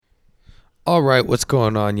All right, what's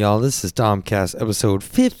going on, y'all? This is Domcast episode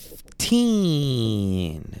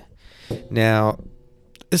 15. Now,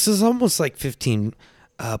 this is almost like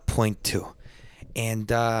 15.2. And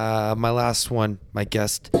my last one, my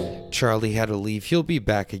guest, Charlie, had to leave. He'll be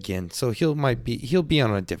back again, so he'll be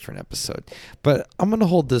on a different episode. But I'm gonna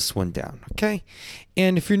hold this one down, okay?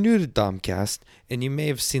 And if you're new to Domcast, and you may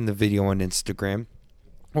have seen the video on Instagram,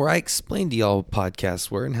 where I explained to y'all what podcasts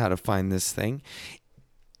were and how to find this thing,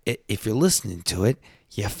 if you're listening to it,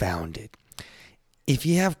 you found it. If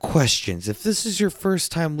you have questions, if this is your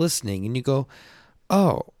first time listening and you go,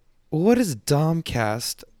 oh, what is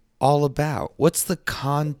Domcast all about? What's the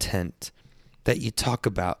content that you talk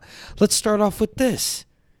about? Let's start off with this.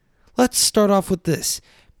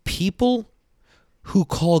 People who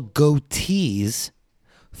call goatees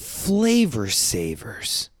flavor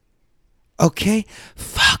savers. Okay?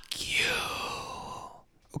 Fuck you.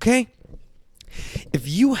 Okay? If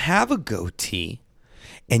you have a goatee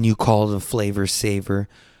and you call it a flavor saver,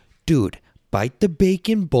 dude, bite the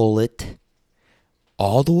bacon bullet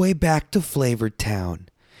all the way back to Flavor Town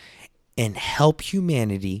and help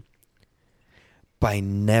humanity by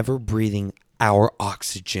never breathing our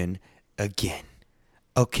oxygen again.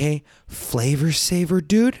 Okay? Flavor saver,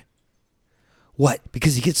 dude? What?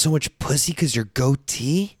 Because you get so much pussy because you're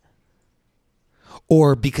goatee?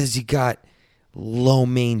 Or because you got lo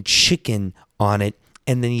mein chicken on it,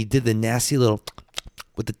 and then you did the nasty little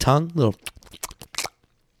with the tongue, little to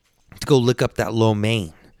go lick up that lo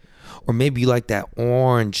mein. Or maybe you like that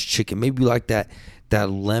orange chicken. Maybe you like that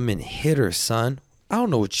lemon hitter, son. I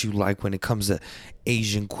don't know what you like when it comes to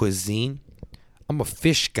Asian cuisine. I'm a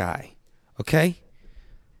fish guy, okay?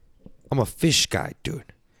 I'm a fish guy,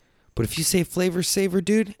 dude. But if you say flavor saver,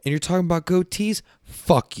 dude, and you're talking about goatees,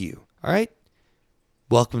 fuck you, all right?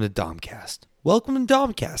 Welcome to Domcast.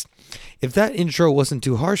 If that intro wasn't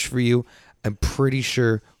too harsh for you, I'm pretty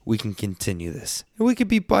sure we can continue this. And we could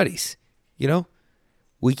be buddies, you know?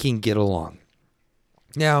 We can get along.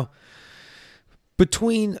 Now,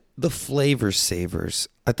 between the flavor savers,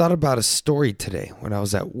 I thought about a story today when I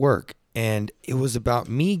was at work, and it was about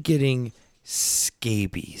me getting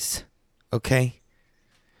scabies, okay?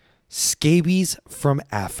 Scabies from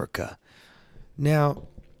Africa. Now,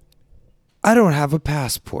 I don't have a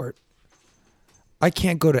passport. I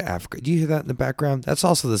can't go to Africa. Do you hear that in the background? That's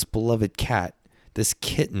also this beloved cat, this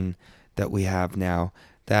kitten that we have now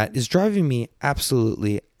that is driving me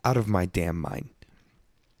absolutely out of my damn mind.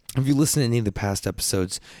 If you listen to any of the past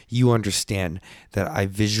episodes, you understand that I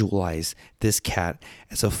visualize this cat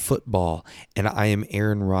as a football, and I am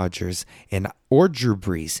Aaron Rodgers or Drew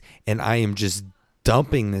Brees, and I am just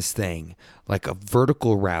dumping this thing like a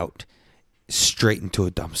vertical route straight into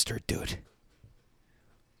a dumpster, dude.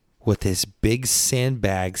 With this big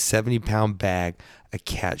sandbag, 70-pound bag of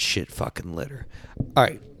cat shit fucking litter. All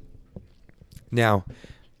right. Now,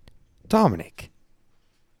 Dominic,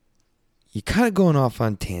 you're kind of going off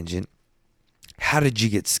on tangent. How did you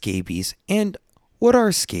get scabies? And what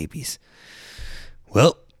are scabies?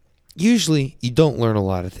 Well, usually you don't learn a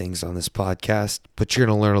lot of things on this podcast, but you're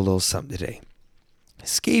going to learn a little something today.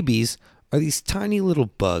 Scabies are these tiny little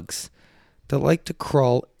bugs that like to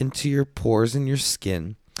crawl into your pores and your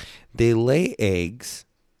skin. They lay eggs.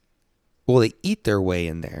 Well, they eat their way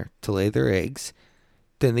in there to lay their eggs.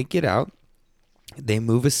 Then they get out. They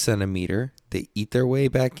move a centimeter. They eat their way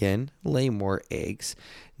back in, lay more eggs.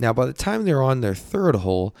 Now, by the time they're on their third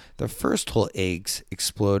hole, the first hole eggs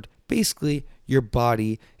explode. Basically, your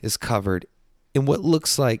body is covered in what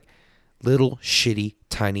looks like little shitty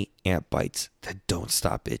tiny ant bites that don't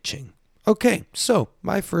stop itching. Okay, so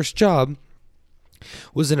my first job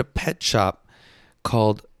was in a pet shop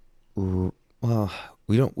called, well,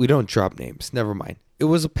 we don't drop names. Never mind. It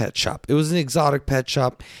was a pet shop. It was an exotic pet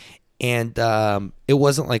shop, and it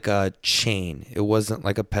wasn't like a chain. It wasn't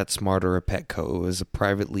like a PetSmart or a Petco. It was a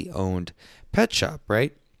privately owned pet shop,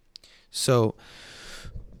 right? So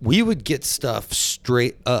we would get stuff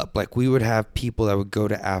straight up. Like, we would have people that would go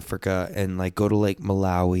to Africa and like go to Lake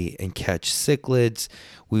Malawi and catch cichlids.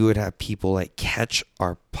 We would have people like catch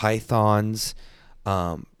our pythons,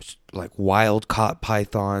 like wild caught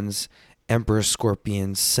pythons, emperor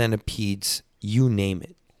scorpions, centipedes, you name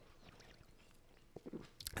it.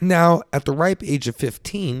 Now, at the ripe age of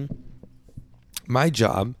 15, my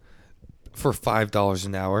job for $5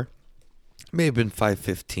 an hour, may have been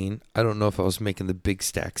 $5.15. I don't know if I was making the big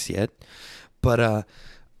stacks yet, but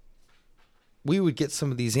we would get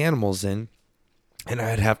some of these animals in, and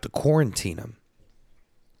I'd have to quarantine them.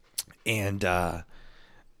 And I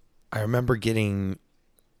remember getting,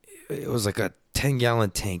 it was like a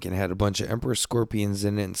 10-gallon tank and had a bunch of emperor scorpions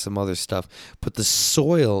in it and some other stuff. But the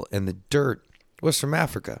soil and the dirt was from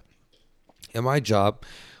Africa. And my job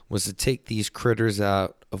was to take these critters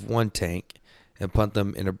out of one tank and put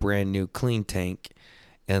them in a brand new clean tank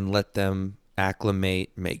and let them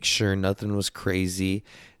acclimate, make sure nothing was crazy,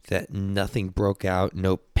 that nothing broke out,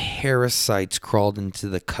 no parasites crawled into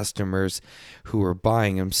the customers who were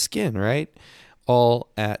buying them skin, right?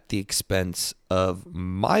 All at the expense of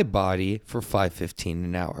my body for $5.15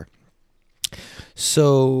 an hour.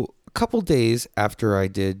 So a couple days after I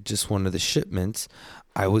did just one of the shipments,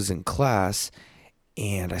 I was in class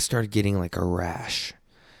and I started getting like a rash.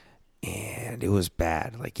 And it was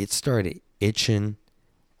bad. Like it started itching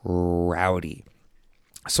rowdy.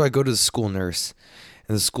 So I go to the school nurse,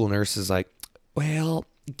 and the school nurse is like, well,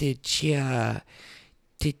 did you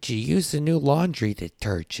use the new laundry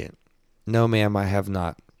detergent? No, ma'am, I have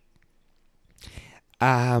not.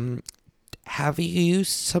 Have you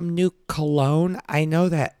used some new cologne? I know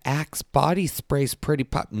that Axe body spray's pretty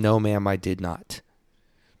pop. No, ma'am, I did not.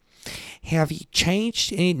 Have you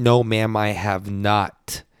changed any? No, ma'am, I have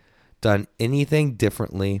not done anything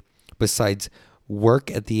differently besides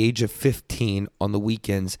work at the age of 15 on the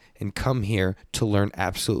weekends and come here to learn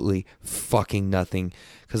absolutely fucking nothing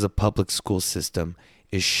because the public school system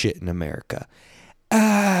is shit in America.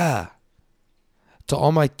 To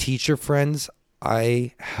all my teacher friends,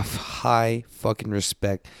 I have high fucking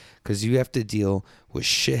respect because you have to deal with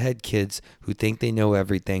shithead kids who think they know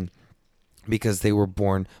everything because they were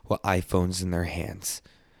born with iPhones in their hands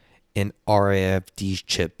and RFID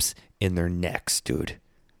chips in their necks, dude.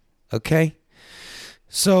 Okay?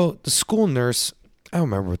 So the school nurse, I don't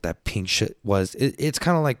remember what that pink shit was. It's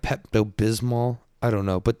kind of like Pepto-Bismol. I don't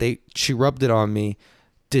know. But she rubbed it on me,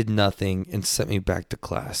 did nothing, and sent me back to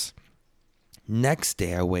class. Next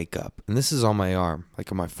day I wake up, and this is on my arm,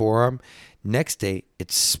 like on my forearm. Next day,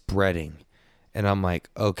 it's spreading. And I'm like,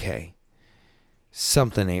 okay,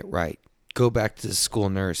 something ain't right. Go back to the school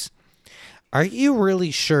nurse. Are you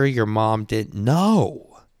really sure your mom didn't?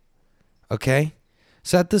 No. Okay?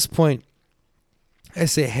 So at this point, I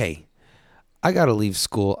say, hey, I got to leave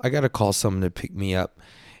school. I got to call someone to pick me up.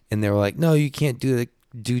 And they were like, no, you can't do it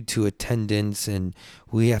due to attendance. And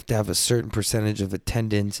we have to have a certain percentage of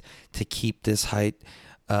attendance to keep this height,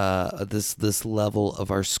 this level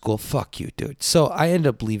of our school. Fuck you, dude. So I ended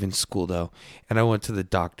up leaving school, though. And I went to the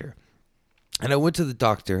doctor.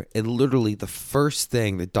 And literally the first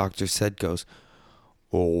thing the doctor said goes,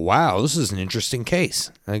 oh, wow, this is an interesting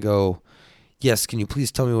case. I go, yes, can you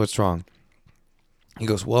please tell me what's wrong? He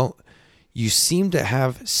goes, well, you seem to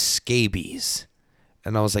have scabies.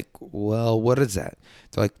 And I was like, well, what is that?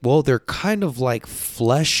 They're like, well, they're kind of like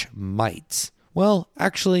flesh mites. Well,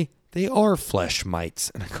 actually, they are flesh mites.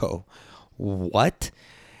 And I go, what?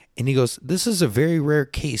 And he goes, this is a very rare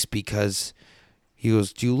case because, he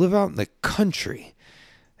goes, do you live out in the country?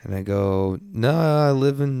 And I go, no, I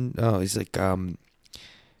live in, he's like,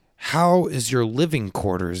 how is your living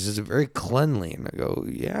quarters? Is it very cleanly? And I go,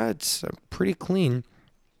 yeah, it's pretty clean.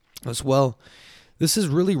 I goes, well, this is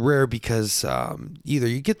really rare because either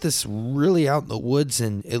you get this really out in the woods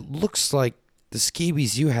and it looks like the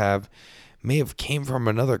scabies you have may have came from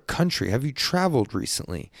another country. Have you traveled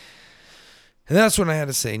recently? And that's when I had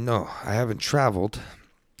to say, no, I haven't traveled,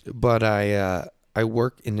 but I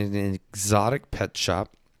work in an exotic pet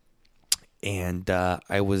shop, and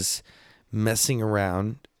I was messing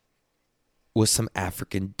around with some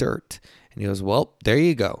African dirt. And he goes, well, there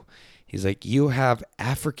you go. He's like, you have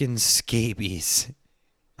African scabies.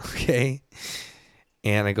 Okay.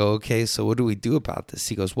 And I go, okay, so what do we do about this?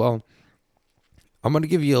 He goes, well, I'm going to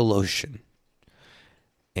give you a lotion.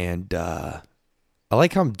 And I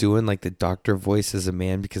like how I'm doing like the doctor voice as a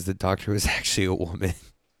man because the doctor was actually a woman.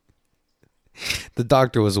 The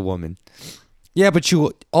doctor was a woman. Yeah, but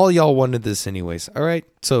all y'all wanted this anyways. All right.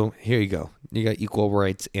 So here you go. You got equal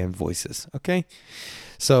rights and voices. Okay.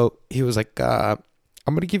 So he was like, I'm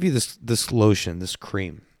going to give you this lotion, this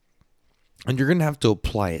cream, and you're going to have to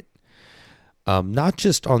apply it. Not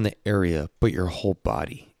just on the area, but your whole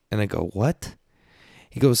body. And I go, what?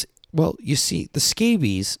 He goes, well, you see, the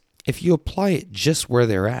scabies, if you apply it just where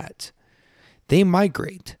they're at, they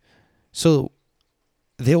migrate. So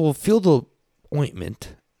they will feel the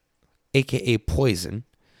ointment, aka poison,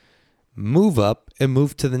 move up and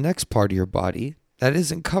move to the next part of your body that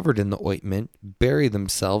isn't covered in the ointment, bury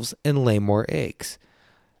themselves, and lay more eggs.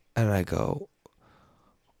 And I go,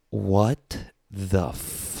 what the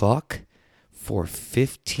fuck? For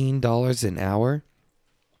 $15 an hour?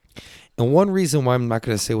 And one reason why I'm not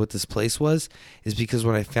going to say what this place was is because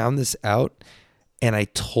when I found this out and I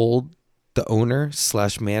told the owner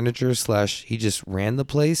slash manager slash he just ran the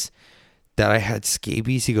place, that I had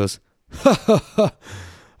scabies. He goes, ha ha ha,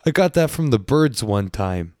 I got that from the birds one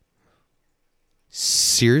time.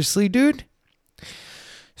 Seriously, dude?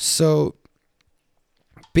 So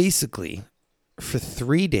basically, for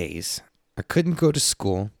 3 days, I couldn't go to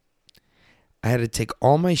school. I had to take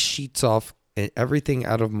all my sheets off and everything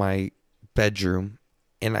out of my bedroom,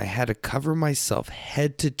 and I had to cover myself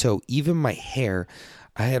head to toe, even my hair.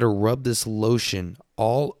 I had to rub this lotion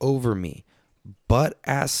all over me, butt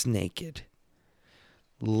ass naked,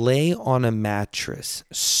 lay on a mattress,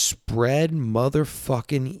 spread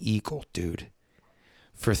motherfucking eagle, dude,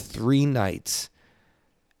 for 3 nights,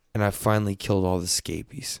 and I finally killed all the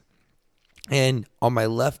scabies. And on my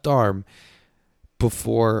left arm,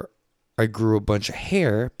 before I grew a bunch of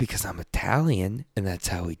hair, because I'm Italian and that's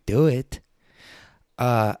how we do it,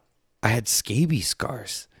 I had scabies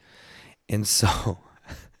scars. And so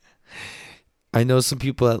I know some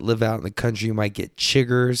people that live out in the country might get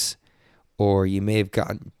chiggers, or you may have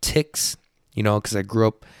gotten ticks, because I grew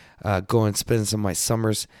up going spending some of my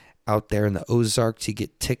summers out there in the Ozarks. You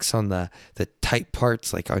get ticks on the tight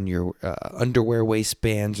parts, like on your underwear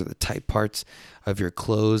waistbands, or the tight parts of your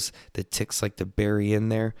clothes. The ticks like to bury in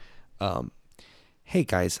there. Hey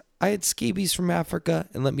guys, I had scabies from Africa,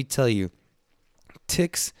 and let me tell you,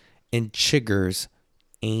 ticks and chiggers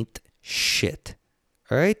ain't shit.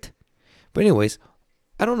 All right? But anyways,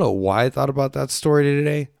 I don't know why I thought about that story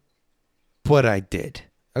today, but I did.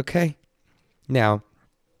 Okay? Now,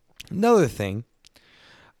 another thing,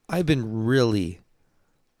 I've been really,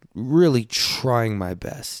 really trying my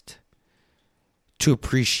best to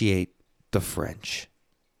appreciate the French.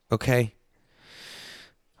 Okay?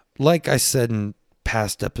 Like I said in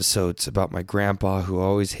past episodes about my grandpa, who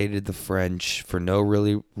always hated the French for no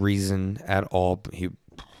really reason at all. He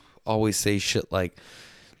always say shit like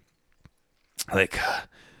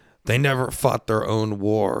they never fought their own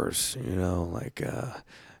wars,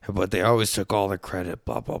 but they always took all the credit,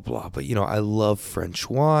 blah, blah, blah. But, I love French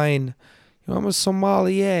wine. I'm a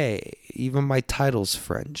sommelier. Even my title's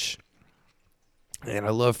French. And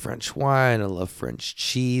I love French wine. I love French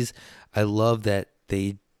cheese. I love that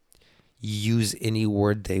they use any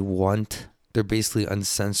word they want. They're basically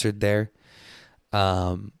uncensored there.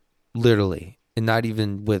 Literally. And not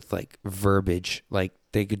even with like verbiage. Like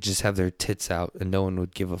they could just have their tits out and no one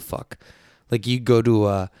would give a fuck. Like you go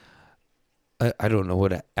to I don't know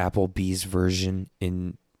what an Applebee's version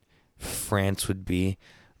in France would be,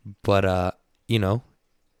 but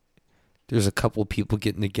there's a couple people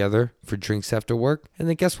getting together for drinks after work, and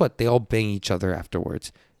then guess what? They all bang each other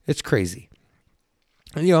afterwards. It's crazy.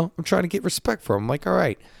 And, I'm trying to get respect for them. I'm like, all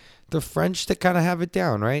right, the French, that kind of have it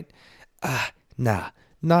down, right? Nah,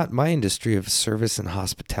 not my industry of service and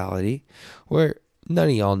hospitality, where none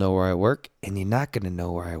of y'all know where I work, and you're not going to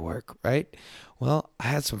know where I work, right? Well, I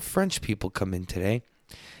had some French people come in today,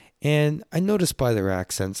 and I noticed by their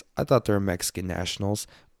accents, I thought they were Mexican nationals,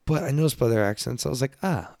 but I noticed by their accents, I was like,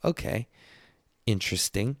 okay,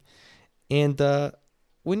 interesting. And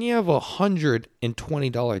when you have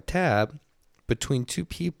 $120 tab between two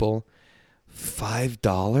people,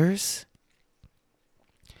 $5?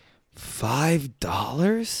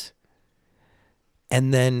 $5?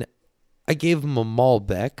 And then I gave them a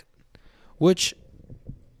Malbec, which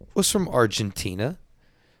was from Argentina,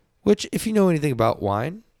 which, if you know anything about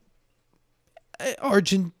wine, the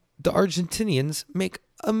Argentinians make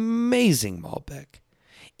amazing Malbec.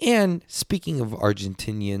 And speaking of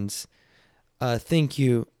Argentinians, thank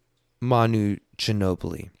you, Manu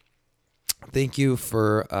Ginobili. Thank you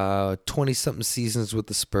for 20-something seasons with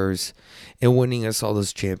the Spurs and winning us all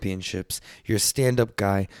those championships. You're a stand-up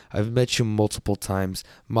guy. I've met you multiple times.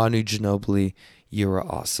 Manu Ginobili, you are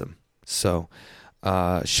awesome. So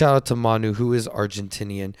shout out to Manu, who is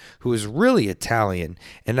Argentinian, who is really Italian.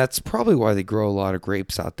 And that's probably why they grow a lot of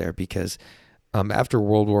grapes out there, because after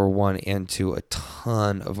World War I and II, a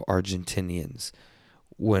ton of Argentinians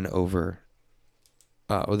went over,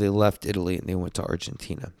 or they left Italy and they went to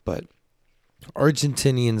Argentina. But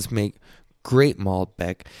Argentinians make great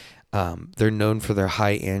Malbec. They're known for their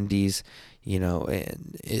high Andes,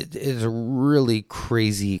 and it is a really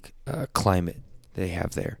crazy climate they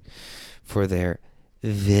have there for their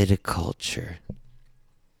viticulture.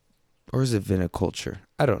 Or is it viniculture?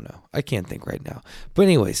 I don't know. I can't think right now. But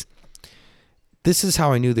anyways, this is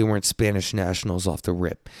how I knew they weren't Spanish nationals off the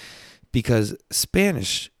rip. Because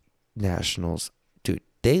Spanish nationals, dude,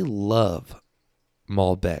 they love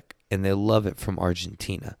Malbec. And they love it from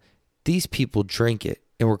Argentina. These people drank it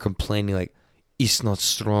and were complaining like, it's not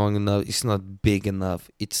strong enough, it's not big enough,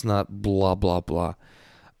 it's not blah, blah, blah.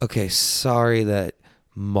 Okay, sorry that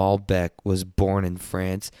Malbec was born in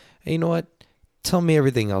France. Hey, you know what? Tell me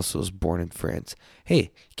everything else was born in France.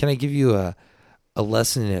 Hey, can I give you a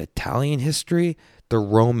lesson in Italian history? The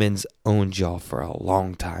Romans owned y'all for a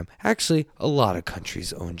long time. Actually, a lot of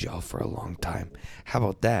countries owned y'all for a long time. How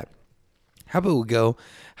about that? How about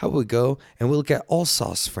we go and we look at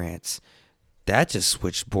Alsace, France? That just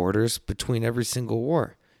switched borders between every single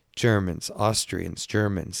war. Germans, Austrians,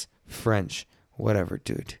 Germans, French, whatever,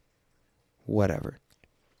 dude. Whatever.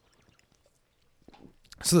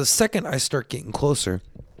 So the second I start getting closer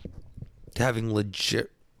to having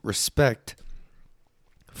legit respect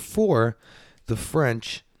for the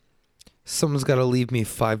French, someone's got to leave me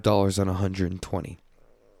 $5 on 120.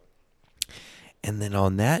 And then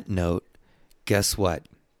on that note, guess what?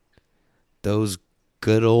 Those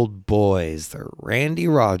good old boys, the Randy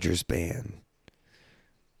Rogers Band.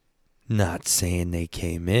 Not saying they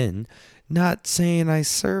came in, not saying I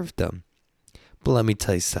served them. But let me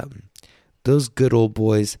tell you something. Those good old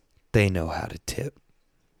boys, they know how to tip.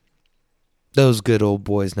 Those good old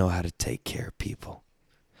boys know how to take care of people.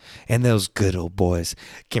 And those good old boys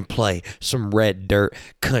can play some red dirt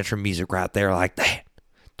country music right there like that.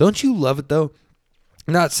 Don't you love it though?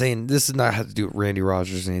 I'm not saying this is not how to do with Randy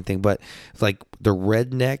Rogers or anything, but like the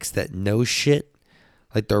rednecks that know shit,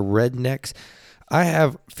 like the rednecks. I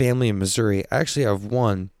have family in Missouri. I actually have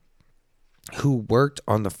one who worked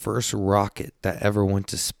on the first rocket that ever went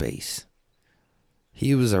to space.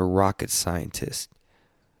 He was a rocket scientist.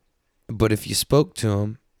 But if you spoke to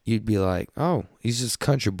him, you'd be like, oh, he's just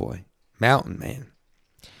country boy, mountain man.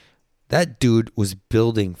 That dude was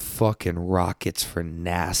building fucking rockets for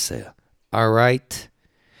NASA. All right?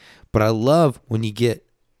 But I love when you get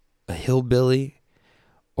a hillbilly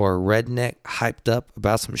or a redneck hyped up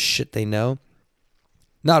about some shit they know.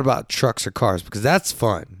 Not about trucks or cars, because that's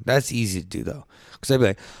fun. That's easy to do, though. Because they'd be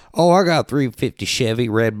like, oh, I got a 350 Chevy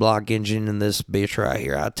red block engine in this bitch right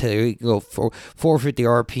here. I tell you, you can go for 450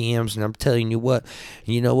 RPMs, and I'm telling you what,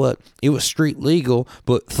 it was street legal,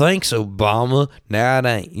 but thanks, Obama. Nah, it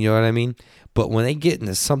ain't. You know what I mean? But when they get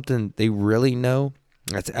into something they really know,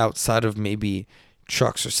 that's outside of maybe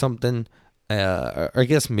trucks or something, or I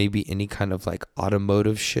guess maybe any kind of like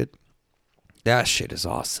automotive shit, that shit is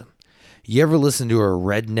awesome. You ever listen to a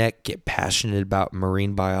redneck get passionate about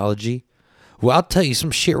marine biology? Well, I'll tell you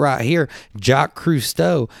some shit right here. Jacques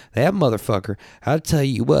Cousteau, that motherfucker, I'll tell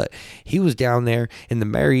you what, he was down there in the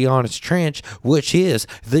Marianas Trench, which is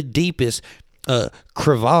the deepest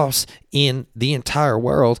crevasse in the entire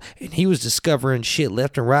world, and he was discovering shit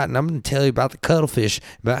left and right, and I'm going to tell you about the cuttlefish,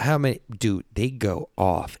 about how many, dude, they go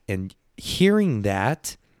off, and hearing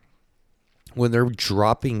that, when they're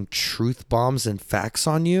dropping truth bombs and facts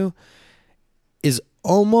on you, is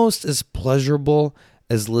almost as pleasurable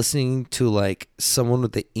as listening to like someone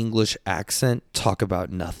with the English accent talk about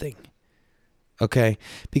nothing. Okay?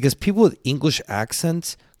 Because people with English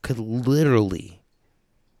accents could literally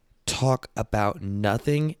talk about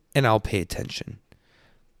nothing and I'll pay attention.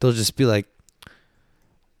 They'll just be like,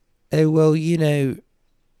 oh, well, we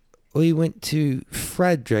went to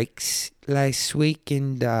Frederick's last week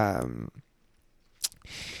and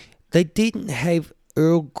they didn't have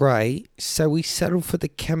Earl Grey, so we settled for the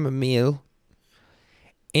chamomile,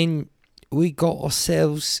 and we got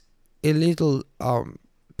ourselves a little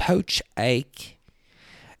poached egg,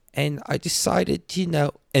 and I decided,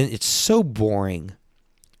 and it's so boring,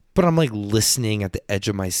 but I'm like listening at the edge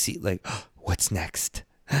of my seat, like, oh, what's next?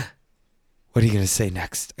 What are you going to say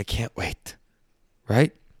next? I can't wait,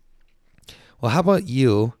 right? Well, how about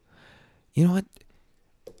you? You know what?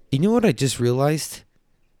 You know what I just realized?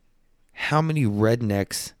 How many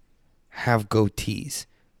rednecks have goatees?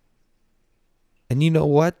 And you know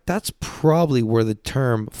what? That's probably where the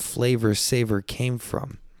term flavor saver came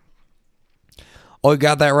from. Oh, you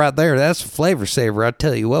got that right there. That's flavor saver. I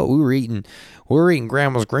tell you what, we were eating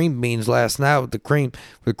grandma's green beans last night with cream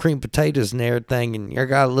potatoes and everything, and I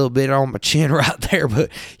got a little bit on my chin right there,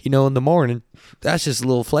 but in the morning, that's just a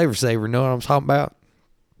little flavor saver. Know what I'm talking about?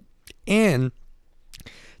 And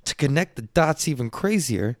to connect the dots even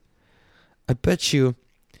crazier, I bet you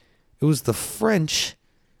it was the French,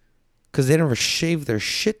 because they never shaved their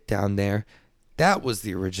shit down there. That was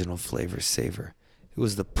the original flavor saver. It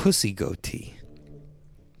was the pussy goatee.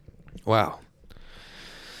 Wow.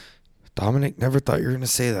 Dominic, never thought you were going to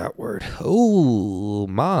say that word. Oh,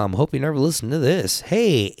 Mom, hope you never listened to this.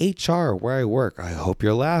 Hey, HR, where I work, I hope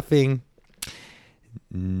you're laughing.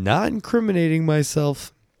 Not incriminating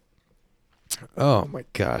myself. Oh my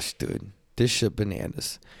gosh, dude. This shit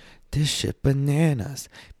bananas. This shit bananas.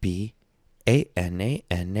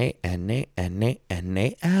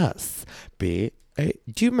 BANANANANANAS. Do you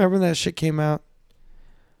remember when that shit came out?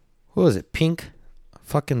 What was it? Pink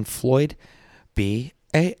fucking Floyd? Bananas.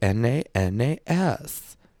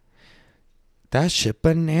 That shit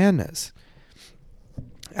bananas.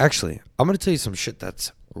 Actually, I'm going to tell you some shit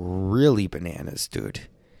that's really bananas, dude.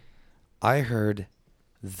 I heard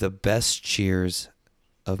the best cheers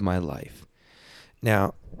of my life.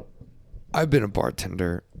 Now, I've been a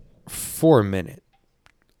bartender for a minute.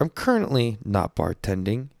 I'm currently not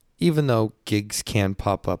bartending, even though gigs can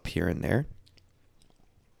pop up here and there.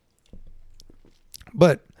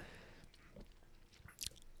 But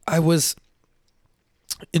I was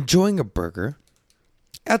enjoying a burger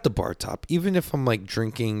at the bar top. Even if I'm like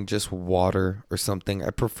drinking just water or something,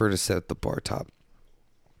 I prefer to sit at the bar top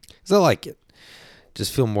because I like it.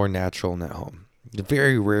 Just feel more natural and at home.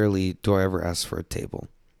 Very rarely do I ever ask for a table.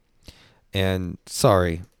 And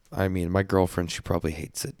sorry, I mean, my girlfriend, she probably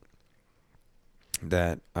hates it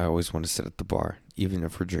that I always want to sit at the bar, even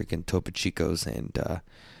if we're drinking Topo Chicos and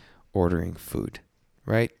ordering food,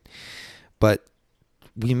 right? But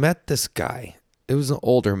we met this guy. It was an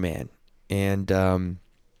older man, and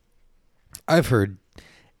I've heard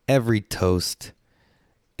every toast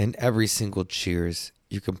and every single cheers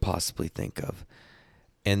you can possibly think of.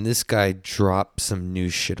 And this guy dropped some new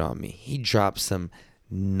shit on me. He dropped some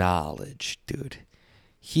knowledge, dude.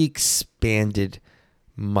 He expanded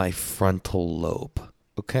my frontal lobe,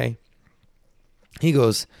 okay? He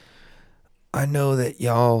goes, I know that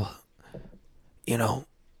y'all,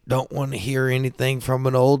 don't want to hear anything from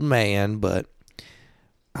an old man, but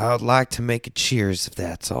I would like to make a cheers if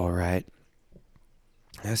that's all right.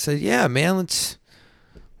 I said, yeah, man, let's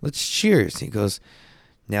cheers. He goes,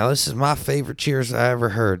 now this is my favorite cheers I ever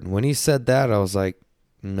heard. And when he said that, I was like,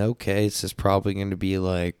 okay, this is probably going to be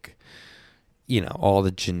like, all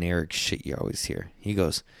the generic shit you always hear. He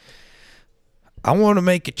goes, I want to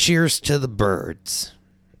make a cheers to the birds.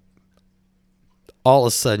 All of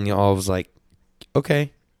a sudden, I was like,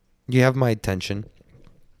 okay, you have my attention.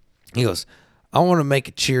 He goes, I want to make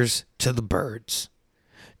a cheers to the birds,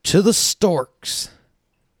 to the storks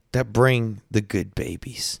that bring the good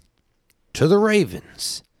babies, to the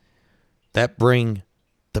ravens that bring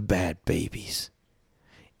the bad babies,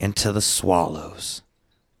 and to the swallows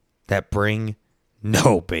that bring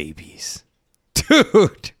no babies.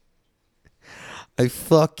 Dude, I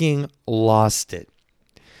fucking lost it.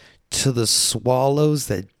 To the swallows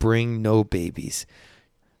that bring no babies.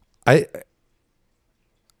 I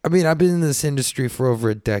mean, I've been in this industry for over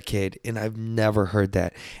a decade, and I've never heard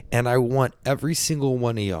that. And I want every single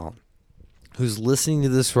one of y'all who's listening to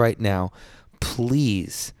this right now,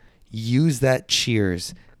 please use that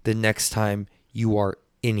cheers the next time you are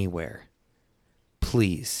anywhere.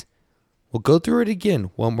 Please. We'll go through it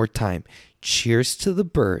again one more time. Cheers to the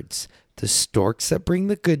birds, the storks that bring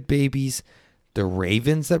the good babies, the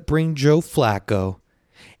ravens that bring Joe Flacco,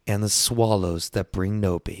 and the swallows that bring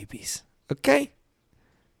no babies. Okay?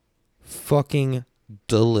 Fucking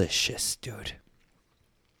delicious, dude.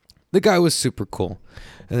 The guy was super cool.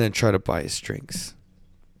 And then tried to buy his drinks.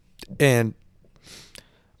 And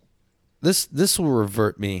this will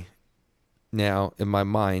revert me now in my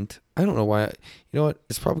mind. I don't know why. You know what?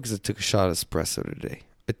 It's probably because I took a shot of espresso today.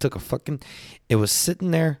 It was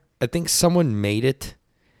sitting there. I think someone made it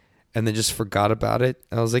and then just forgot about it.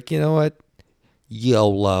 I was like, you know what?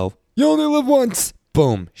 YOLO. You only live once.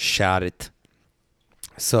 Boom. Shot it.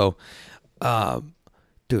 So,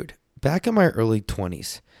 dude, back in my early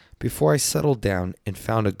 20s, before I settled down and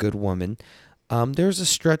found a good woman, there was a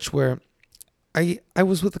stretch where I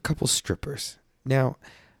was with a couple strippers. Now,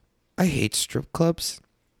 I hate strip clubs.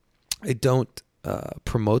 I don't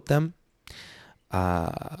promote them.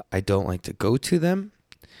 I don't like to go to them.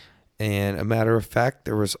 And a matter of fact,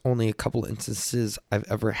 there was only a couple instances I've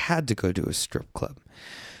ever had to go to a strip club.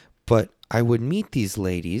 But I would meet these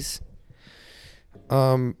ladies,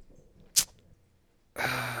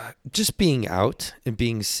 just being out and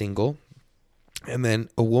being single. And then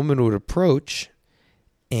a woman would approach,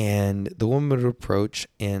 and they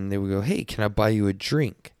would go, hey, can I buy you a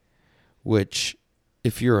drink? Which,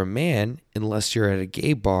 if you're a man, unless you're at a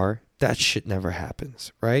gay bar, that shit never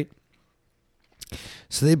happens, right?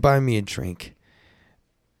 So they buy me a drink,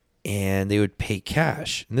 and they would pay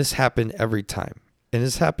cash. And this happened every time. And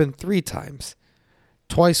this happened 3 times.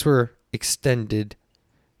 Twice were extended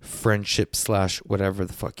friendship / whatever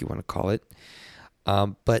the fuck you want to call it.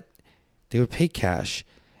 But they would pay cash,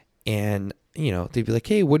 and, they'd be like,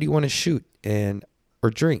 hey, what do you want to shoot or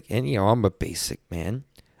drink? And, I'm a basic man.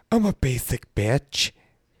 I'm a basic bitch.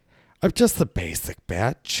 I'm just a basic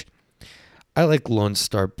bitch. I like Lone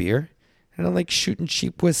Star beer, and I like shooting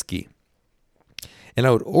cheap whiskey. And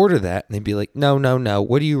I would order that, and they'd be like, no,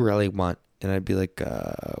 what do you really want? And I'd be like,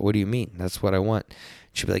 what do you mean? That's what I want.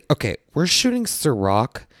 She'd be like, okay, we're shooting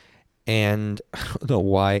Ciroc. And I don't know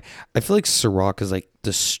why. I feel like Ciroc is like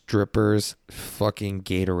the strippers' fucking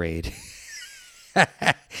Gatorade.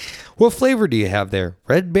 What flavor do you have there?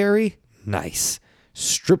 Red berry? Nice.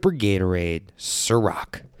 Stripper Gatorade.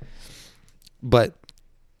 Ciroc. But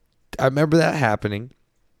I remember that happening.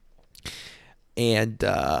 And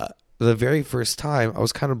the very first time, I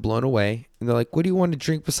was kind of blown away. And they're like, what do you want to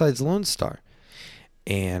drink besides Lone Star?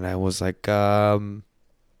 And I was like, a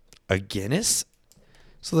Guinness?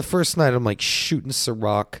 So the first night, I'm like shooting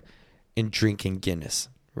Ciroc and drinking Guinness,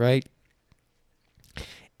 right?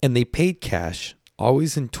 And they paid cash,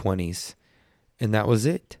 always in 20s. And that was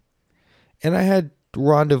it. And I had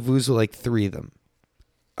rendezvous with like 3 of them.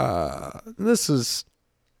 I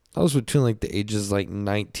was between like the ages like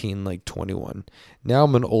 19, like 21. Now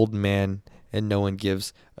I'm an old man and no one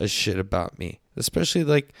gives a shit about me. Especially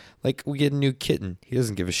like we get a new kitten. He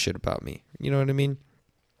doesn't give a shit about me. You know what I mean?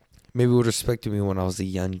 Maybe would respect me when I was a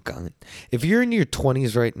young gun. If you're in your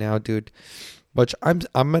 20s right now, dude, which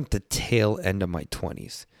I'm at the tail end of my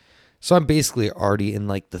 20s. So I'm basically already in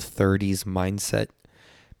like the 30s mindset.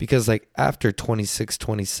 Because like after 26,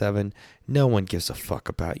 27, no one gives a fuck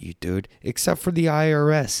about you, dude. Except for the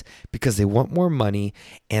IRS. Because they want more money.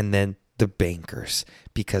 And then the bankers.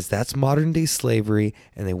 Because that's modern day slavery.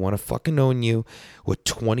 And they want to fucking own you with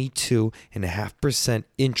 22.5%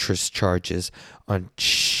 interest charges on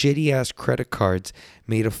shitty ass credit cards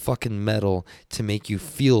made of fucking metal to make you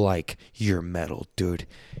feel like you're metal, dude.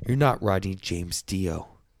 You're not Rodney James Dio.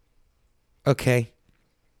 Okay?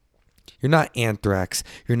 You're not Anthrax.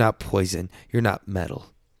 You're not Poison. You're not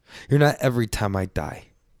metal. You're not Every Time I Die.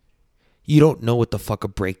 You don't know what the fuck a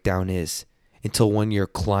breakdown is until one of your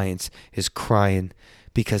clients is crying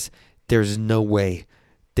because there's no way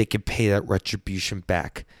they can pay that retribution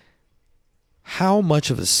back. How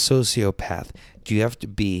much of a sociopath do you have to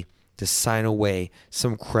be to sign away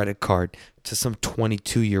some credit card to some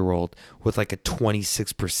 22-year-old with like a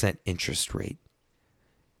 26% interest rate?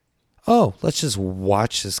 Oh, let's just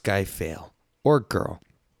watch this guy fail. Or girl.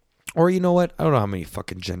 Or you know what? I don't know how many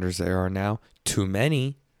fucking genders there are now. Too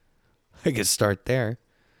many. I could start there.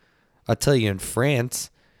 I'll tell you, in France,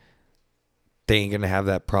 they ain't going to have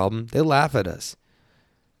that problem. They laugh at us.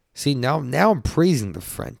 See, now I'm praising the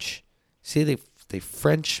French. See, they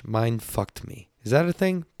French mind fucked me. Is that a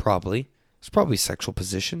thing? Probably. It's probably sexual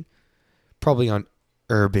position. Probably on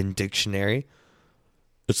Urban Dictionary.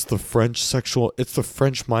 It's the French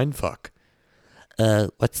mind fuck.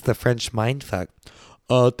 What's the French mind fuck?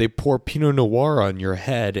 They pour Pinot Noir on your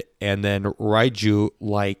head and then ride you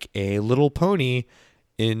like a little pony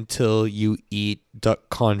until you eat duck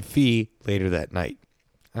confit later that night.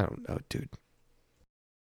 I don't know, dude.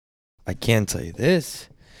 I can tell you this.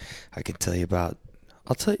 Okay,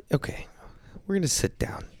 we're going to sit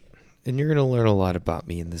down and you're going to learn a lot about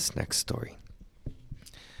me in this next story.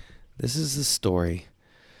 This is the story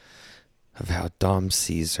of how Dom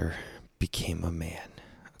Caesar became a man.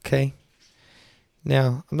 Okay?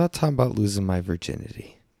 Now, I'm not talking about losing my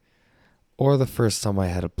virginity or the first time I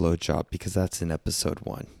had a blowjob because that's in episode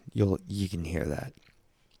 1. You can hear that.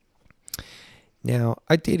 Now,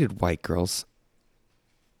 I dated white girls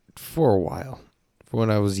for a while, for when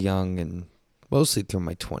I was young and mostly through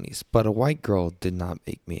my 20s, but a white girl did not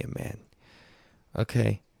make me a man.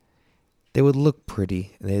 Okay? They would look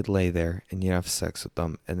pretty and they'd lay there and you'd have sex with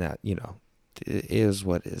them, and that, you know, it is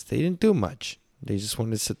what it is. They didn't do much. They just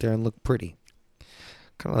wanted to sit there and look pretty.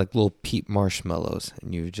 Kind of like little Pete marshmallows.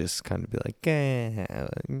 And you just kind of be like,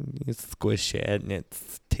 you squish it and it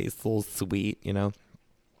tastes a little sweet, you know?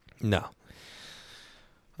 No.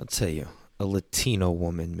 I'll tell you, a Latino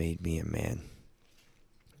woman made me a man.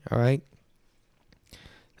 All right?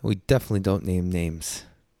 We definitely don't name names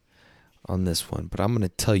on this one, but I'm going to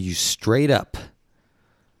tell you straight up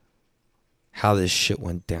how this shit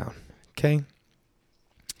went down. Okay?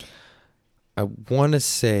 I want to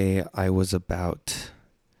say I was about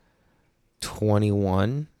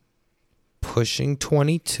 21, pushing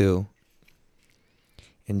 22,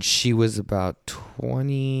 and she was about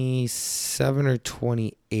 27 or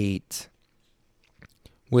 28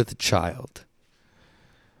 with a child.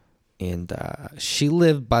 And she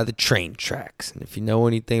lived by the train tracks. And if you know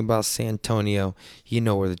anything about San Antonio, you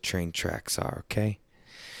know where the train tracks are, okay?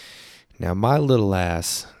 Now, my little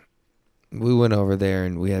ass, we went over there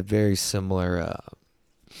and we had very similar,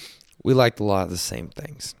 we liked a lot of the same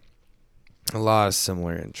things. A lot of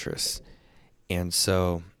similar interests. And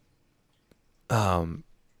so,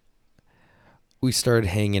 we started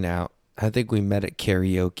hanging out. I think we met at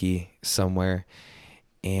karaoke somewhere.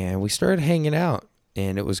 And we started hanging out.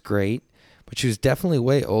 And it was great. But she was definitely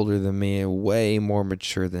way older than me and way more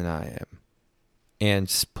mature than I am. And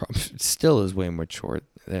still is way mature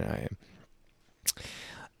than I am.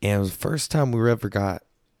 And it was the first time we ever got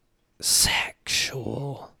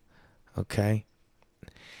sexual. Okay?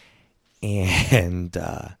 And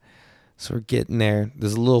so we're getting there.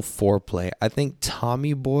 There's a little foreplay. I think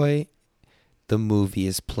Tommy Boy, the movie,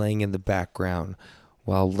 is playing in the background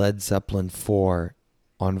while Led Zeppelin 4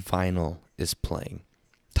 on vinyl is playing.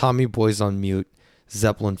 Tommy Boy's on mute.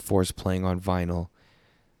 Zeppelin 4 is playing on vinyl.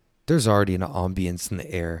 There's already an ambience in the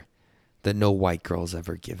air that no white girl's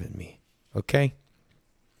ever given me. Okay?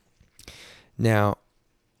 Now,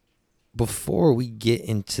 before we get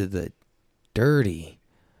into the dirty,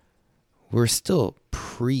 we're still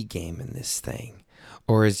pre-gaming this thing.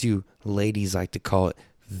 Or as you ladies like to call it,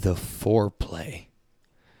 the foreplay.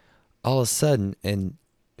 All of a sudden, and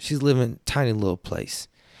she's living in a tiny little place.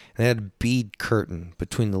 And they had a bead curtain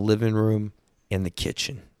between the living room and the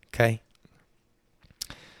kitchen. Okay?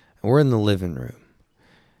 And we're in the living room.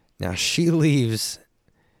 Now, she leaves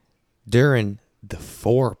during the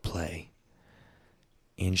foreplay.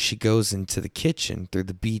 And she goes into the kitchen through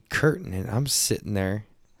the bead curtain. And I'm sitting there,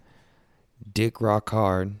 dick rock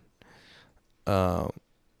hard.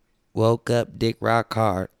 Woke up, dick rock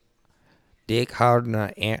hard. Dick hard than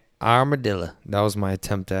an armadillo. That was my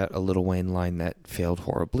attempt at a Lil Wayne line that failed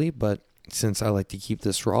horribly. But since I like to keep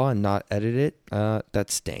this raw and not edit it,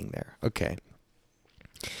 that's staying there. Okay.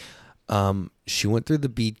 She went through the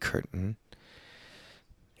bead curtain.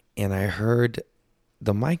 And I heard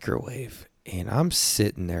the microwave. And I'm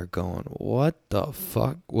sitting there going, what the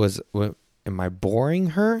fuck am I boring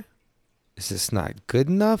her? Is this not good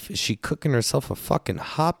enough? Is she cooking herself a fucking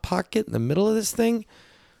Hot Pocket in the middle of this thing?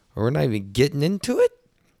 Or we're not even getting into it?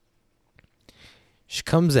 She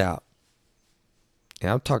comes out. And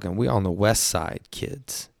I'm talking, we on the west side,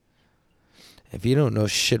 kids. If you don't know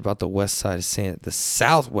shit about the west side of the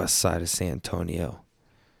southwest side of San Antonio,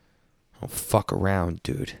 don't fuck around,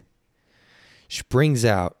 dude. She brings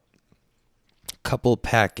out couple of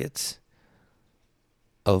packets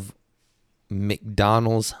of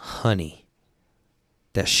McDonald's honey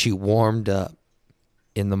that she warmed up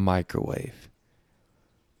in the microwave.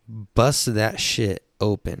 Busted that shit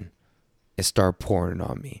open and started pouring it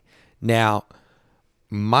on me. Now,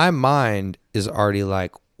 my mind is already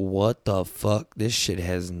like, what the fuck? This shit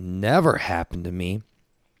has never happened to me.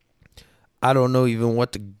 I don't know even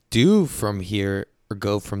what to do from here or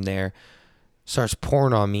go from there. Starts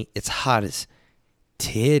pouring on me. It's hot as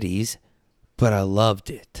titties, but I loved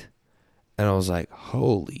it. And I was like,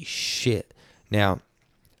 holy shit. Now,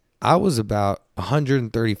 I was about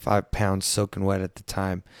 135 pounds soaking wet at the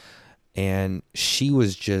time, and she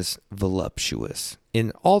was just voluptuous in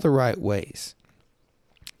all the right ways.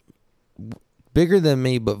 Bigger than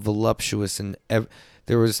me, but voluptuous, and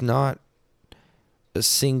there was not a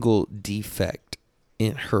single defect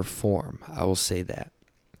in her form. I will say that.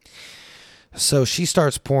 So she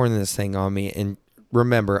starts pouring this thing on me, and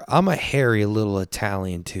remember, I'm a hairy little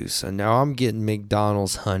Italian too, so now I'm getting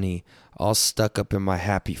McDonald's honey all stuck up in my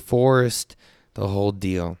happy forest, the whole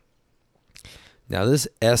deal. Now this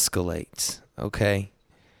escalates, okay?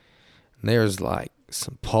 And there's like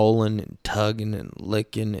some pulling and tugging and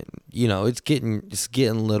licking, and it's getting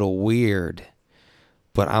a little weird,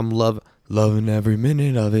 but I'm loving every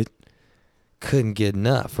minute of it. Couldn't get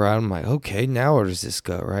enough, right? I'm like, okay, now where does this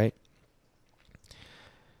go, right?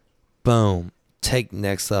 Boom. Take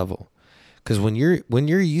next level. Because when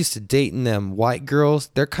you're used to dating them white girls,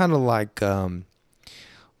 they're kind of like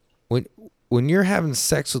when you're having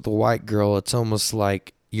sex with a white girl, it's almost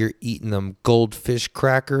like you're eating them goldfish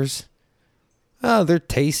crackers. Oh, they're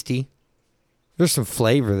tasty. There's some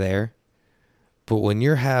flavor there. But when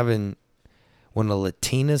a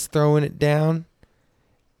Latina's throwing it down,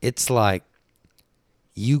 it's like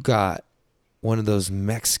you got one of those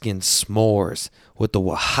Mexican s'mores with the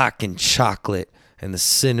Oaxacan chocolate and the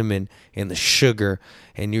cinnamon and the sugar,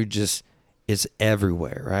 and it's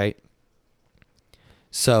everywhere, right?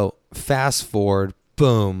 So fast forward,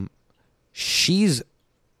 boom, she's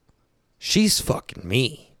fucking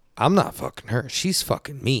me. I'm not fucking her. She's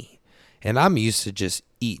fucking me. And I'm used to just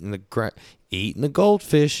eating the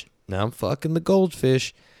goldfish. Now I'm fucking the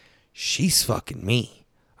goldfish. She's fucking me.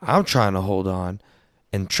 I'm trying to hold on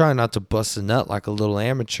and try not to bust a nut like a little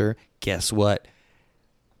amateur. Guess what?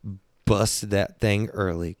 Busted that thing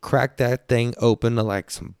early. Cracked that thing open to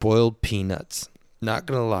like some boiled peanuts. Not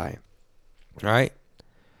gonna lie. All right?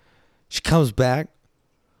 She comes back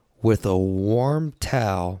with a warm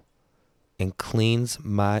towel and cleans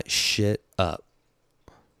my shit up.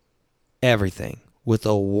 Everything. With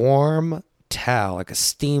a warm towel, like a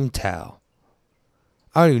steam towel.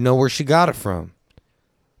 I don't even know where she got it from.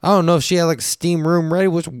 I don't know if she had like a steam room ready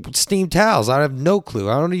with steam towels. I have no clue.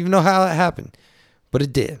 I don't even know how that happened. But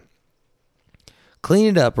it did. Clean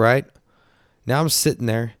it up, right? Now I'm sitting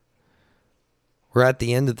there. We're at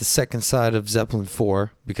the end of the second side of Zeppelin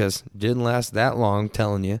 4 because it didn't last that long, I'm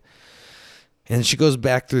telling you. And she goes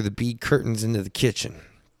back through the bead curtains into the kitchen.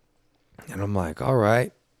 And I'm like, all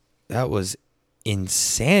right, that was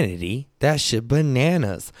insanity. That shit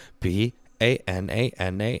bananas.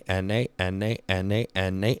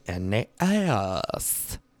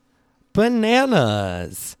 B-A-N-A-N-A-N-A-N-A-N-A-N-A-N-A-S.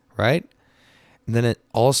 Bananas. Right? And then it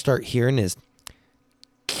all start hearing is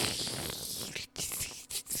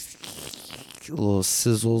little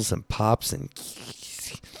sizzles and pops and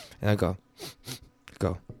I go,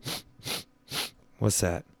 what's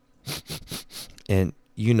that? And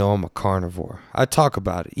you know I'm a carnivore. I talk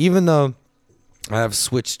about it. Even though I have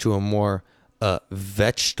switched to a more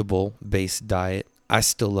vegetable-based diet, I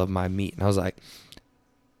still love my meat. And I was like,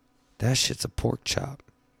 that shit's a pork chop.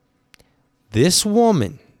 This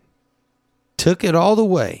woman took it all the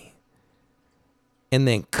way and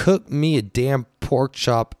then cooked me a damn pork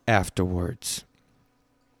chop afterwards.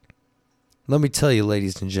 Let me tell you,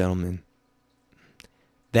 ladies and gentlemen,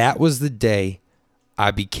 that was the day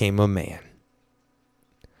I became a man.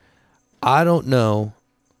 I don't know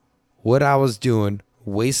what I was doing,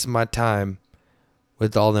 wasting my time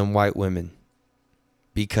with all them white women,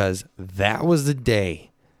 because that was the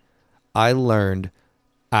day I learned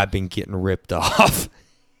I've been getting ripped off.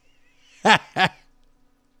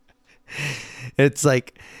 It's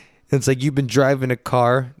like you've been driving a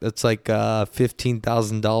car that's like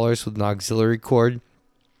 $15,000 with an auxiliary cord,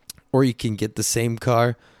 or you can get the same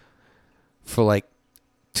car for like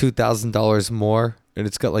 $2,000 more, and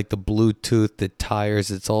it's got like the Bluetooth, the tires,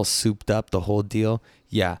 it's all souped up, the whole deal.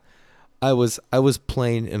 Yeah, I was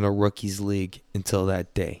playing in a rookies league until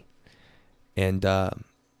that day, and to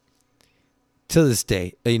this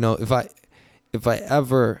day, you know, if I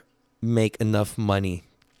ever make enough money,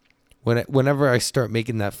 whenever I start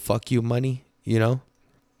making that fuck you money, you know,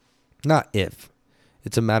 not if,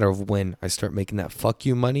 it's a matter of when I start making that fuck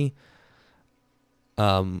you money,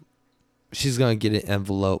 she's going to get an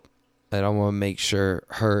envelope, and I want to make sure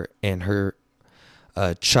her and her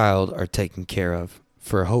child are taken care of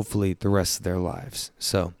for hopefully the rest of their lives.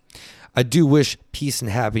 So I do wish peace and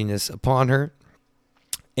happiness upon her,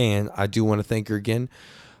 and I do want to thank her again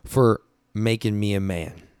for making me a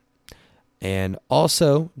man. And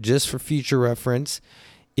also, just for future reference,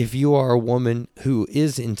 if you are a woman who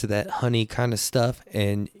is into that honey kind of stuff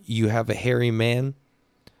and you have a hairy man,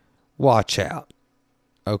 watch out.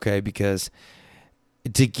 Okay, because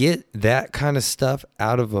to get that kind of stuff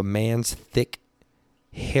out of a man's thick,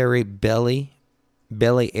 hairy belly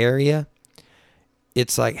area,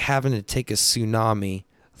 it's like having to take a tsunami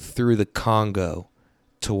through the Congo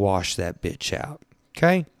to wash that bitch out.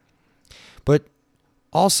 Okay? But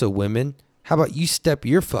also, women, how about you step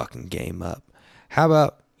your fucking game up? How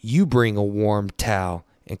about you bring a warm towel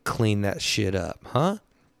and clean that shit up, huh?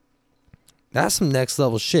 That's some next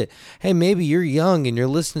level shit. Hey, maybe you're young and you're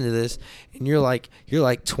listening to this and you're like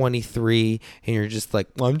 23 and you're just like,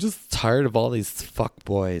 well, I'm just tired of all these fuck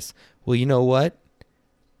boys. Well, you know what?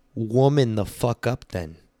 Woman the fuck up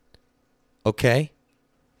then. Okay?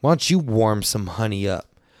 Why don't you warm some honey up?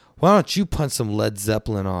 Why don't you put some Led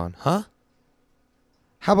Zeppelin on, huh?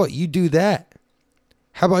 How about you do that?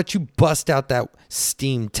 How about you bust out that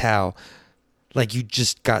steam towel like you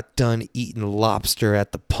just got done eating lobster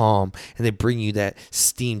at the Palm, and they bring you that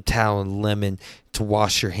steam towel and lemon to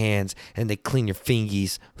wash your hands, and they clean your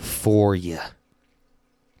fingies for you.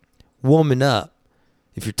 Woman up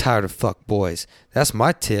if you're tired of fuck boys. That's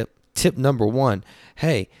my tip. Tip number 1.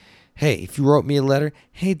 Hey, if you wrote me a letter,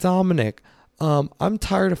 hey Dominic, I'm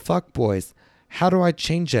tired of fuck boys. How do I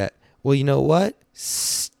change that? Well, you know what?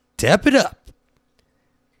 Step it up.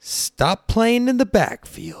 Stop playing in the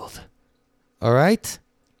backfield. All right?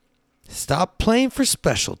 Stop playing for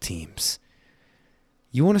special teams.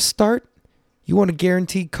 You want to start? You want a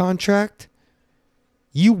guaranteed contract?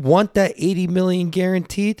 You want that $80 million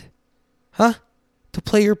guaranteed? Huh? To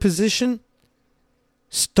play your position?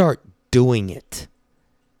 Start doing it.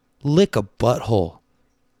 Lick a butthole.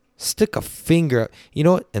 Stick a finger. You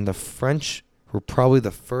know what? And the French were probably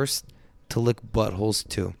the first to lick buttholes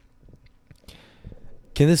too.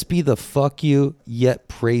 Can this be the fuck you yet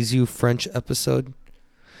praise you French episode?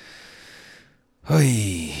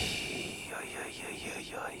 Oy.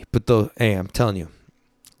 But though, hey, I'm telling you,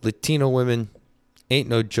 Latino women ain't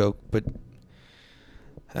no joke, but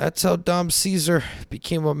that's how Dom Caesar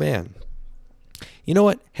became a man. You know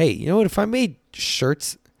what? Hey, you know what? If I made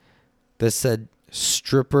shirts that said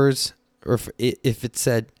strippers, or if it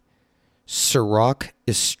said Ciroc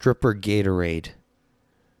is stripper Gatorade.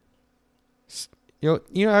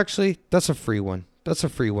 Actually, that's a free one. That's a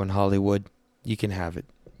free one, Hollywood. You can have it.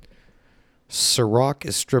 Ciroc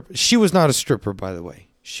is stripper. She was not a stripper, by the way.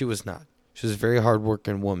 She was not. She was a very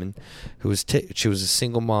hardworking woman who was she was a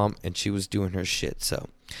single mom, and she was doing her shit. So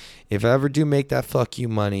if I ever do make that fuck you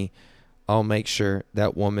money, I'll make sure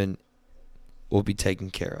that woman will be taken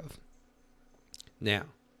care of. Now,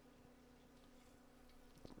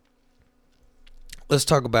 let's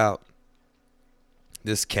talk about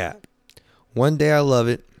this cat. One day I love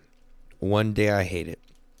it. One day I hate it.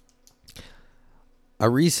 I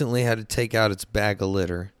recently had to take out its bag of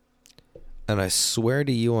litter. And I swear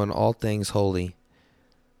to you on all things holy,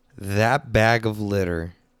 that bag of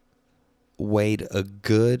litter weighed a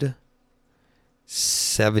good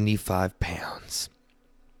 75 pounds.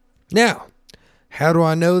 Now, how do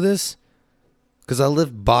I know this? Because I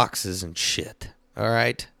lift boxes and shit. All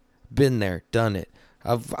right? Been there, done it.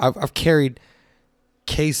 I've carried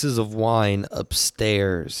cases of wine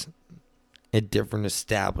upstairs at different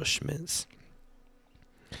establishments.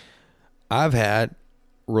 I've had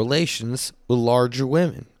relations with larger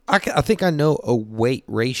women. I think I know a weight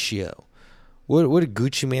ratio. What did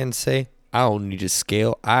Gucci Man say? I don't need a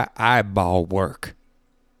scale. I eyeball work.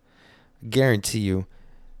 I guarantee you,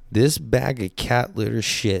 this bag of cat litter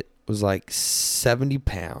shit was like 70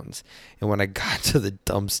 pounds. And when I got to the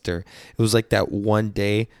dumpster, it was like that one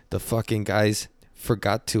day the fucking guys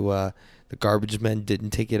forgot to, the garbage men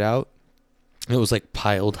didn't take it out. It was like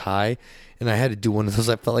piled high. And I had to do one of those.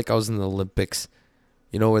 I felt like I was in the Olympics.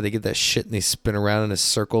 You know, where they get that shit and they spin around in a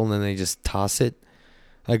circle and then they just toss it.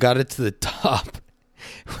 I got it to the top.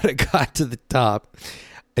 When I got to the top,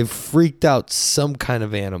 I freaked out some kind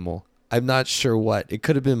of animal. I'm not sure what. It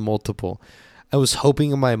could have been multiple. I was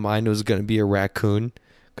hoping in my mind it was going to be a raccoon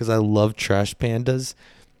because I love trash pandas.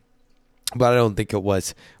 But I don't think it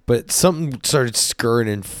was. But something started scurrying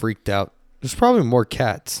and freaked out. There's probably more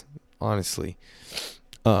cats, honestly.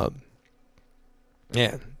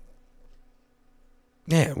 Yeah.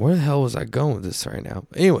 Man, where the hell was I going with this right now?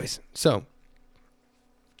 Anyways, so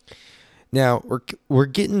now we're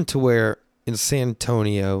getting to where in San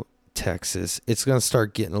Antonio, Texas, it's going to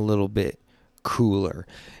start getting a little bit cooler.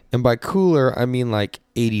 And by cooler, I mean like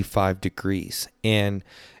 85 degrees. And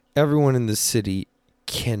everyone in the city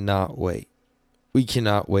cannot wait. We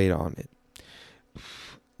cannot wait on it.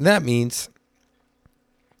 That means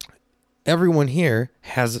everyone here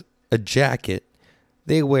has a jacket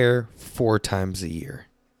they wear 4 times a year.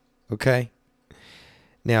 Okay?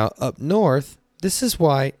 Now, up north, this is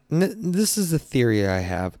why, this is the theory I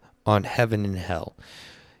have on heaven and hell.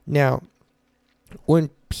 Now, when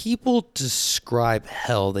people describe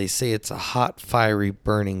hell, they say it's a hot, fiery,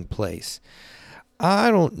 burning place. I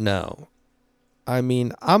don't know. I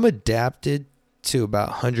mean, I'm adapted to about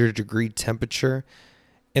 100-degree temperature,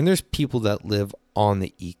 and there's people that live on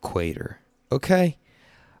the equator. Okay?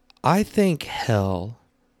 I think hell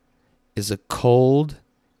is a cold,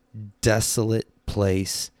 desolate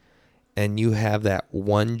place, and you have that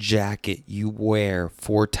one jacket you wear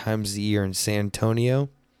 4 times a year in San Antonio.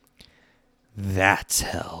 That's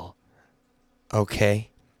hell.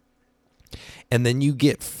 Okay? And then you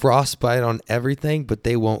get frostbite on everything, but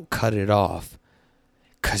they won't cut it off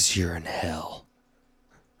because you're in hell.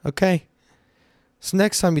 Okay? So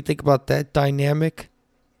next time you think about that dynamic,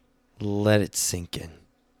 let it sink in.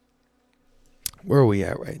 Where are we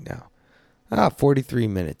at right now? 43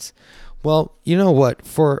 minutes. Well, you know what?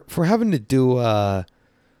 For having to do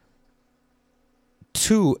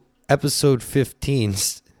 2 episode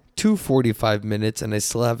 15s, 2 45 minutes, and I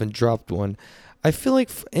still haven't dropped one, I feel like,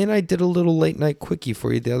 and I did a little late night quickie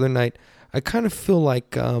for you the other night. I kind of feel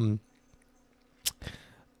like I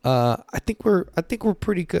think we're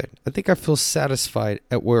pretty good. I think I feel satisfied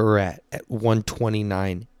at where we're at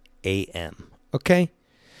 1:29 a.m. Okay?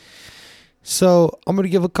 So, I'm going to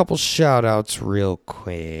give a couple shout outs real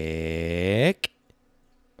quick.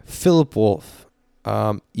 Philip Wolf.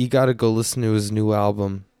 You got to go listen to his new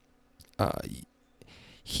album.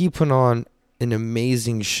 He put on an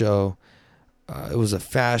amazing show. It was a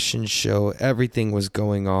fashion show. Everything was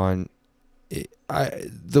going on.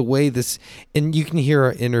 The way this, and you can hear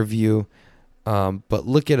our interview, but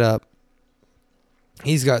look it up.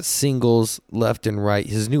 He's got singles left and right.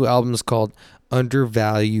 His new album is called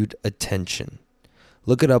Undervalued Attention.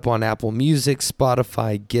 Look it up on Apple Music,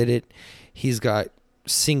 Spotify, get it. He's got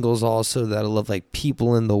singles also that I love, like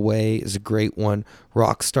People in the Way is a great one.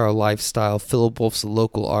 Rockstar Lifestyle. Philip Wolf's a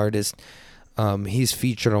local artist. He's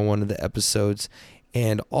featured on one of the episodes.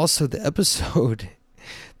 And also the episode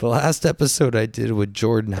The last episode I did with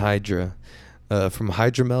Jordan Hydra from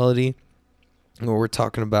Hydra Melody, where we're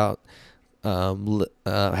talking about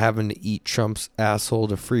having to eat Trump's asshole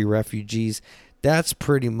to free refugees. That's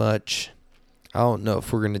pretty much, I don't know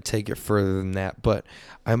if we're going to take it further than that, but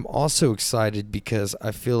I'm also excited because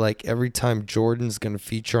I feel like every time Jordan's going to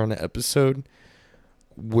feature on an episode,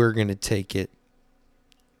 we're going to take it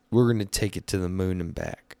to the moon and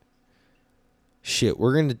back. Shit,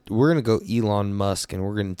 we're going to go Elon Musk and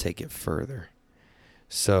we're going to take it further.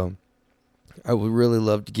 So I would really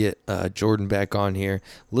love to get Jordan back on here.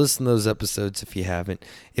 Listen to those episodes if you haven't.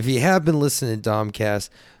 If you have been listening to Domcast,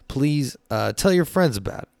 please tell your friends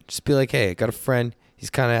about it. Just be like, hey, I got a friend. He's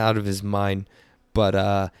kind of out of his mind.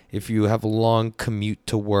 But if you have a long commute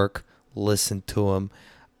to work, listen to him.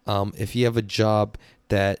 If you have a job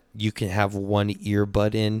that you can have one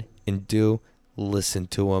earbud in and do, listen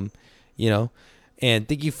to him. You know? And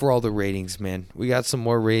thank you for all the ratings, man. We got some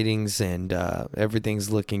more ratings and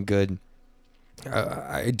everything's looking good.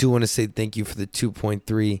 I do want to say thank you for the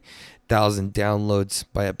 2.3 thousand downloads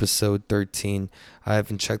by episode 13. I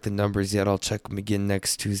haven't checked the numbers yet. I'll check them again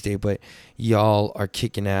next Tuesday. But y'all are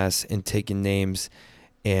kicking ass and taking names.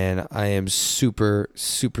 And I am super,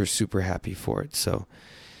 super, super happy for it. So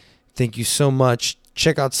thank you so much.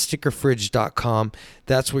 Check out stickerfridge.com.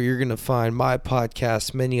 That's where you're going to find my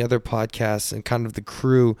podcast, many other podcasts, and kind of the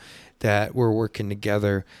crew that we're working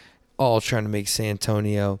together, all trying to make San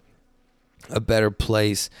Antonio a better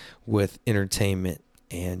place with entertainment.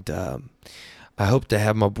 And I hope to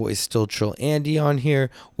have my boy Still Trill Andy on here.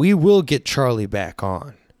 We will get Charlie back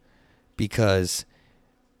on because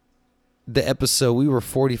the episode, we were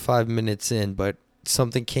 45 minutes in, but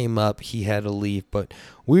something came up. He had to leave, but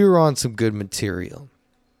we were on some good material.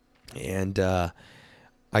 And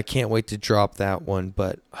I can't wait to drop that one.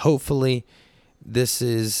 But hopefully this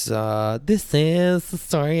is the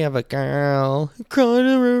story of a girl who cried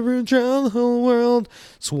a river and drowned the whole world.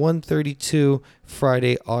 It's 1:32,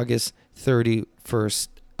 Friday, August 31st.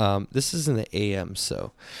 This is in the AM,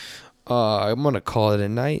 so I'm gonna call it a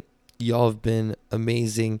night. Y'all have been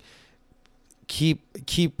amazing. Keep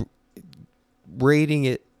rating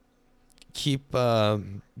it. Keep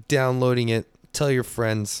downloading it. Tell your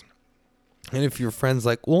friends. And if your friend's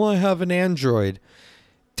like, well, I have an Android,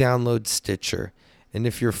 download Stitcher. And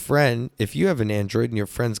if you have an Android and your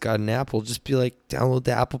friend's got an Apple, just be like, download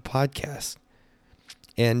the Apple Podcast.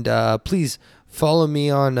 And please follow me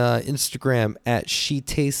on Instagram at She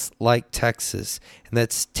Tastes Like Texas. And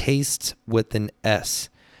that's taste with an S.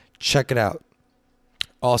 Check it out.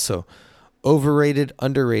 Also, overrated,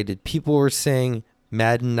 underrated. People were saying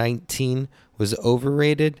Madden 19 was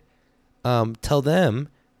overrated. Tell them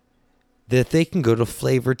that they can go to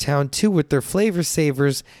Flavor Town too with their Flavor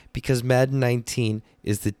Savers because Madden 19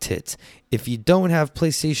 is the tits. If you don't have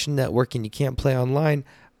PlayStation Network and you can't play online,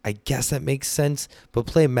 I guess that makes sense, but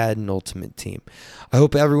play Madden Ultimate Team. I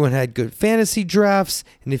hope everyone had good fantasy drafts,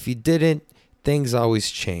 and if you didn't, things always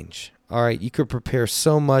change. All right, you could prepare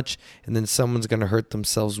so much, and then someone's going to hurt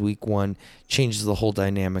themselves week one. Changes the whole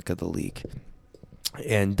dynamic of the league.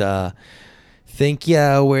 And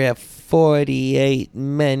we're at 48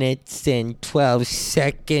 minutes and 12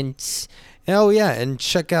 seconds. Oh, yeah, and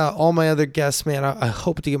check out all my other guests, man. I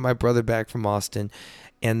hope to get my brother back from Austin.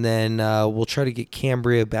 And then we'll try to get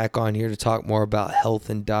Cambria back on here to talk more about health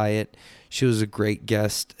and diet. She was a great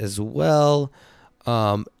guest as well.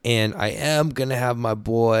 And I am going to have my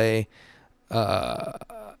boy, we're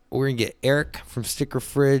going to get Eric from Sticker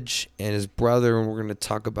Fridge and his brother, and we're going to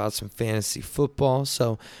talk about some fantasy football.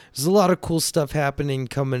 So there's a lot of cool stuff happening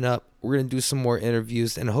coming up. We're going to do some more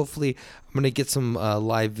interviews, and hopefully I'm going to get some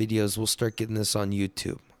live videos. We'll start getting this on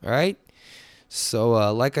YouTube. All right?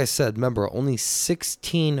 So like I said, remember, only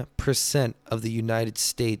 16% of the United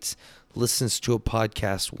States listens to a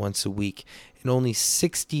podcast once a week, and only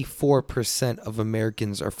 64% of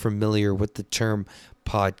Americans are familiar with the term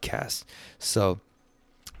podcast. So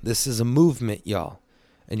this is a movement, y'all,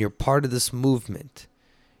 and you're part of this movement.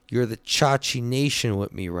 You're the Chachi Nation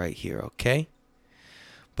with me right here, okay?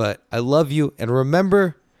 But I love you, and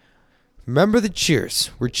remember the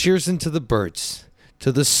cheers. We're cheersing to the birds,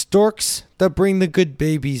 to the storks that bring the good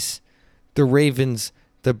babies, the ravens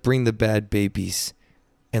that bring the bad babies,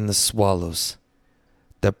 and the swallows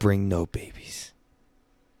that bring no babies.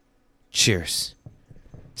 Cheers.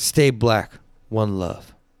 Stay black. One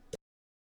love.